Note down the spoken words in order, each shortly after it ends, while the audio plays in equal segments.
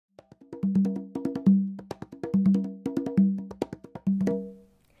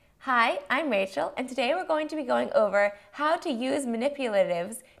Hi, I'm Rachel, and today we're going to be going over how to use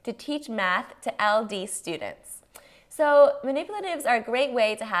manipulatives to teach math to LD students. So manipulatives are a great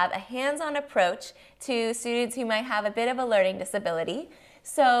way to have a hands-on approach to students who might have a bit of a learning disability.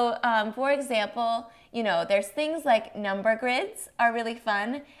 So for example, there's things like number grids are really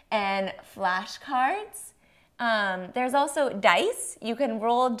fun, and flashcards. There's also dice. You can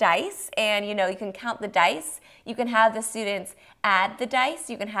roll dice and you can count the dice. You can have the students add the dice.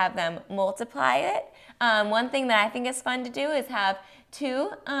 You can have them multiply it. One thing that I think is fun to do is have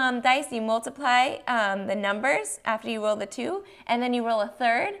two dice. You multiply the numbers after you roll the two, and then you roll a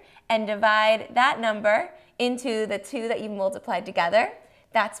third and divide that number into the two that you multiplied together.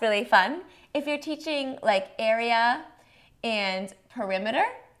 That's really fun. If you're teaching like area and perimeter,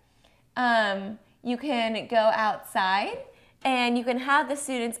 you can go outside and you can have the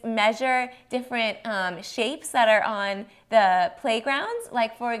students measure different shapes that are on the playgrounds.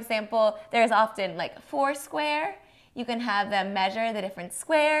 Like for example, there's often like Foursquare. You can have them measure the different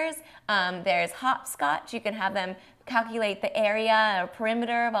squares. There's hopscotch. You can have them calculate the area or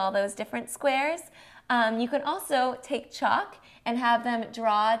perimeter of all those different squares. You can also take chalk and have them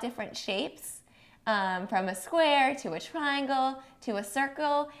draw different shapes. From a square to a triangle to a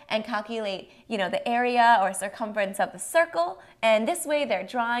circle, and calculate the area or circumference of the circle, and this way they're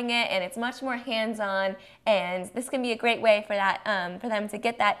drawing it and it's much more hands-on, and this can be a great way for that for them to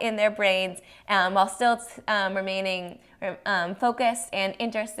get that in their brains while still remaining focused and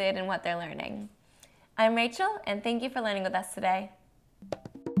interested in what they're learning. I'm Rachel, and thank you for learning with us today.